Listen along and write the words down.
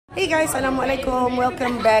Hey guys, Assalamualaikum.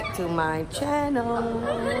 Welcome back to my channel.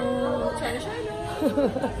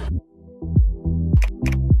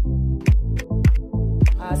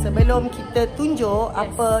 Sebelum kita tunjuk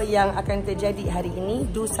apa yang akan terjadi hari ini,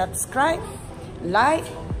 do subscribe, like,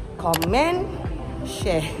 comment,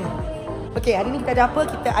 share. Okay, hari ni kita ada apa?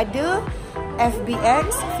 Kita ada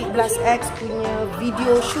Fitblastx punya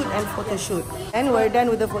video shoot and photo shoot. And we're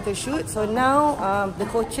done with the photo shoot. So now the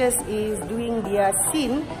coaches is doing their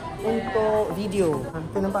scene untuk video.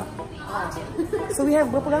 Tu nampak? So we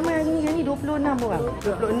have berapa ramai hari ni? Hari ni 26 orang.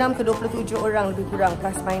 26 ke 27 orang lebih kurang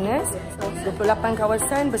plus minus. 28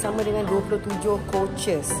 kawasan bersama dengan 27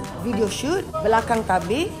 coaches. Video shoot, belakang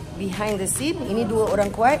tabir, behind the scene. Ini dua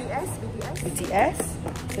orang kuat. BTS.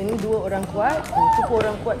 So ini dua orang kuat. Itu pun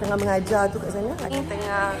orang kuat tengah mengajar tu kat sana. Ini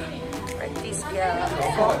tengah practice dia.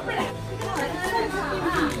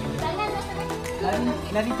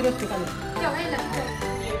 Lari terus ke sana.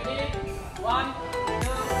 One,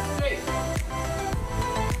 two, three.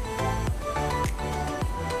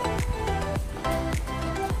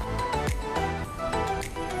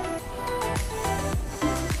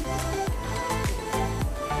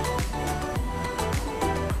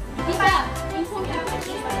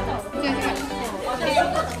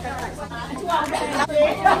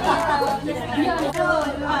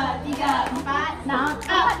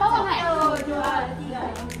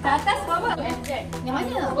 Ke atas bawah. Yang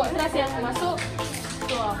mana? Kok kelas yang masuk.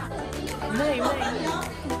 Tu ah. Nilai.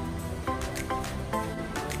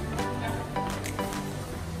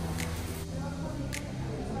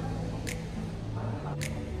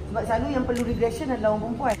 Sebab selalu yang perlu regression adalah orang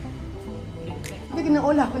perempuan. Dia kena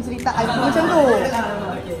olah penceritaan macam tu.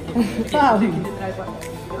 Faham? Kita try buat.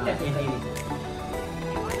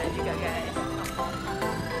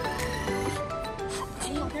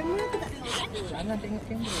 Jangan tengok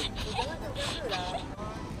kamera.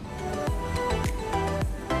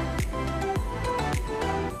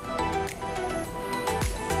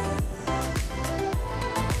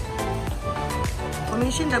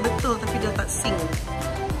 Formation dah betul tapi dia tak sync.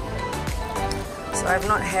 So I've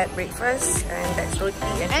not had breakfast and that's roti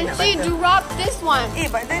and peanut butter. And she dropped this one.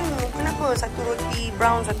 But then kenapa satu roti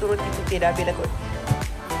brown, satu roti putih dah habis dah kot.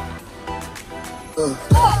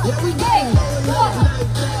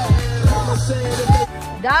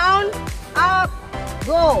 Down, up,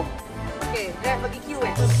 go. Okay, Red bagi Q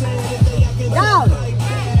Down.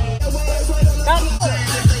 Come.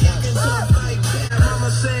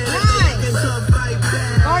 Nice.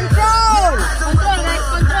 Control. Control guys,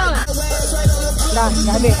 control. Dah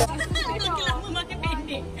habis.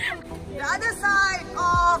 The other side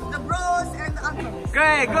of the bros and the uncles.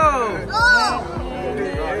 Okay, go. Go.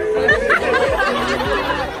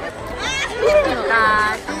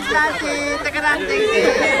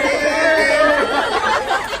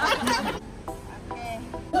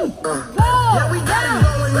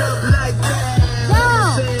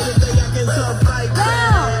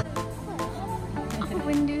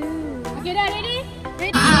 Okay dah, ready?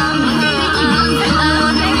 Ready?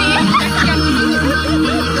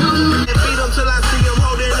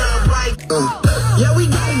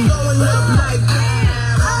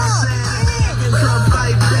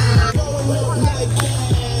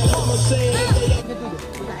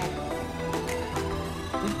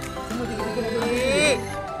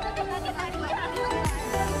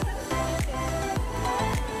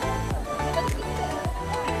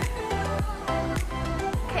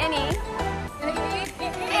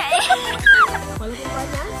 Walaupun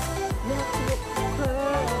panas, dia cukup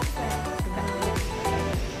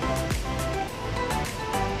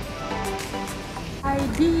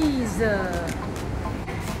IDs.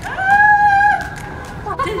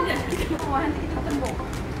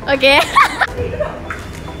 Okay.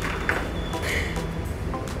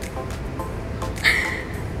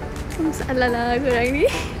 Masalah lah korang ni.